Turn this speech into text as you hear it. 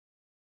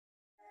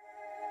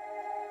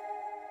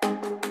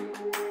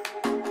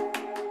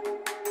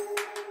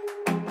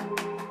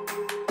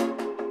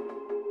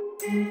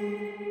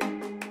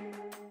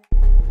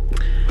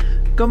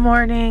Good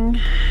morning.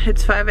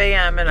 It's 5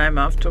 a.m. and I'm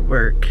off to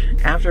work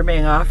after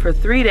being off for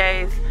 3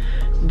 days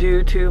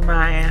due to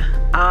my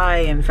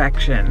eye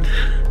infection.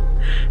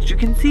 As you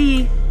can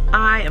see,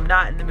 I am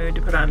not in the mood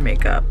to put on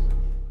makeup.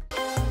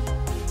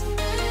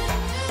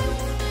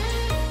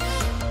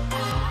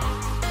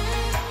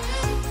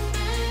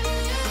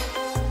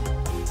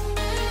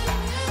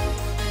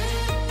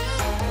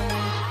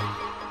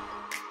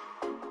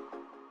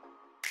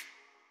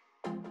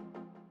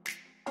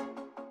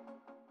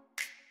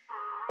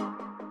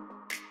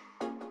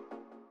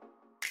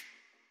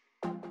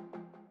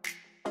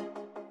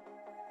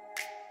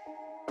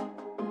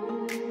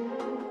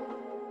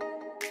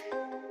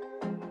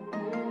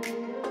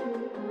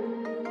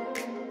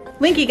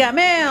 Linky got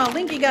mail!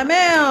 Linky got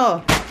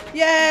mail!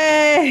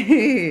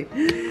 Yay!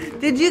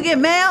 Did you get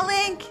mail,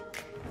 Link?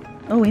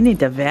 Oh, we need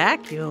to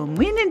vacuum.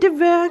 We need to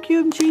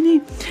vacuum,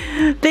 Genie.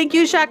 Thank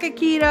you, Shaka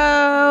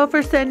Keto,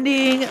 for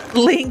sending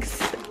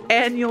Link's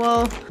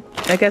annual.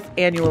 I guess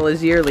annual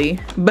is yearly,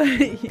 but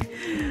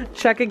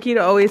Shaka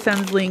Keto always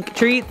sends Link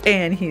treats,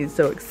 and he's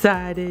so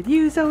excited.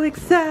 You so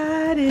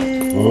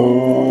excited.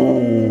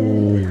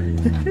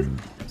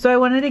 So I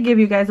wanted to give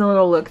you guys a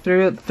little look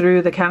through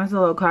the Countess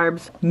Low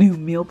Carb's new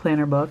meal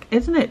planner book.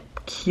 Isn't it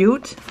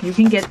cute? You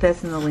can get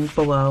this in the link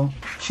below.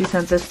 She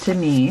sent this to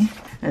me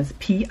as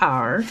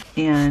PR,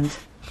 and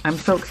I'm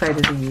so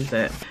excited to use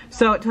it.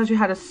 So it tells you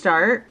how to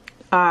start,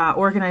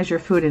 organize your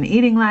food and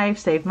eating life,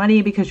 save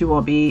money because you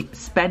won't be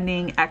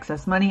spending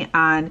excess money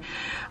on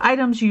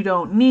items you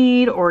don't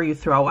need or you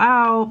throw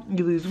out.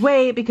 You lose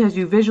weight because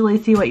you visually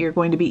see what you're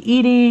going to be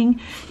eating.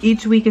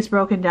 Each week is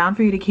broken down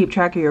for you to keep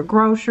track of your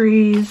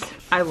groceries.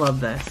 I love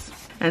this.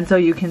 And so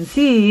you can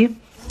see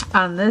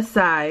on this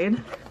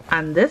side,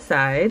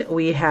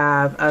 we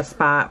have a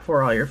spot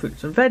for all your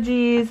fruits and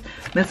veggies,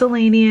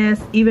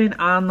 miscellaneous, even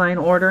online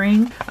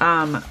ordering,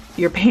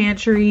 your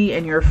pantry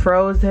and your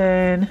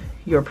frozen,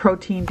 your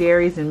protein,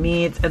 dairies, and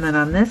meats. And then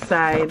on this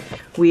side,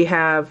 we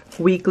have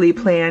weekly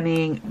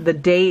planning, the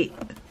date,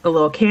 a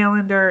little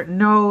calendar,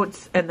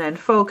 notes, and then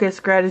focus,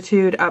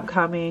 gratitude,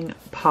 upcoming,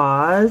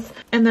 pause.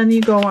 And then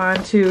you go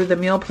on to the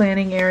meal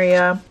planning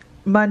area.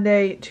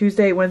 Monday,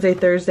 Tuesday, Wednesday,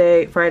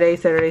 Thursday, Friday,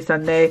 Saturday,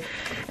 Sunday,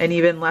 and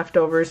even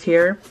leftovers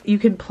here. You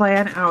can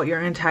plan out your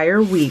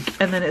entire week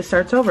and then it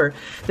starts over.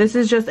 This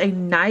is just a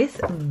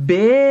nice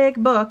big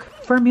book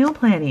for meal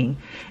planning.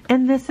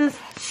 And this is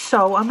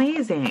so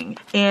amazing.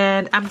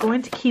 And I'm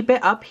going to keep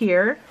it up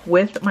here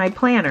with my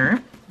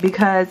planner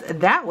because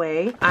that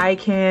way I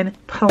can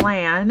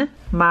plan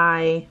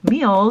my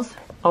meals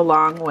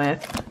along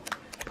with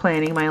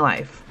planning my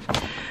life.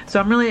 So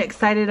I'm really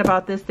excited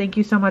about this. Thank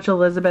you so much,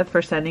 Elizabeth,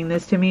 for sending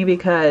this to me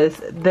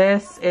because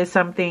this is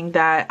something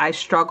that I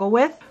struggle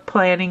with,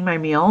 planning my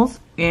meals,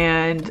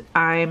 and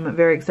I'm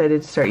very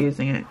excited to start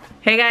using it.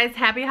 Hey guys,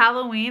 happy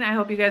Halloween. I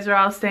hope you guys are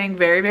all staying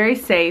very, very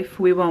safe.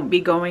 We won't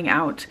be going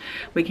out.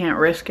 We can't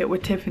risk it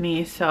with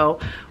Tiffany, so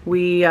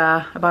we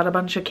bought a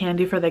bunch of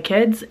candy for the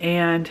kids,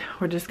 and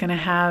we're just gonna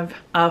have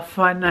a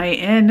fun night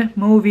in,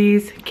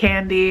 movies,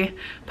 candy,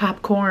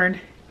 popcorn,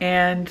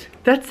 and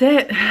that's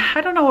it. I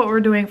don't know what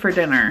we're doing for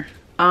dinner.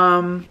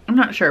 I'm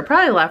not sure,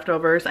 probably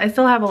leftovers. I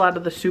still have a lot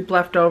of the soup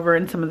left over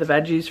and some of the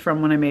veggies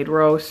from when I made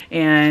roast,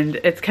 and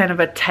it's kind of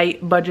a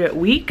tight budget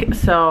week,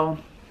 so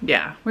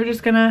yeah, we're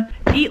just gonna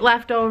eat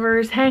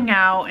leftovers, hang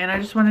out, and I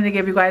just wanted to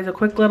give you guys a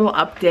quick little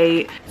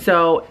update.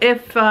 So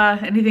if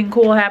anything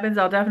cool happens,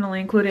 I'll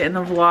definitely include it in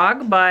the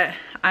vlog, but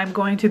I'm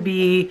going to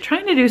be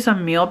trying to do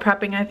some meal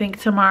prepping, I think,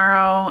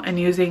 tomorrow, and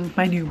using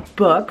my new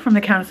book from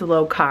the Countess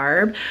Low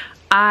Carb.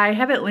 I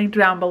have it linked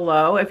down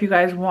below if you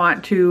guys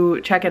want to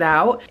check it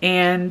out,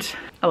 and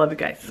I love you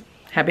guys.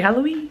 Happy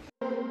Halloween.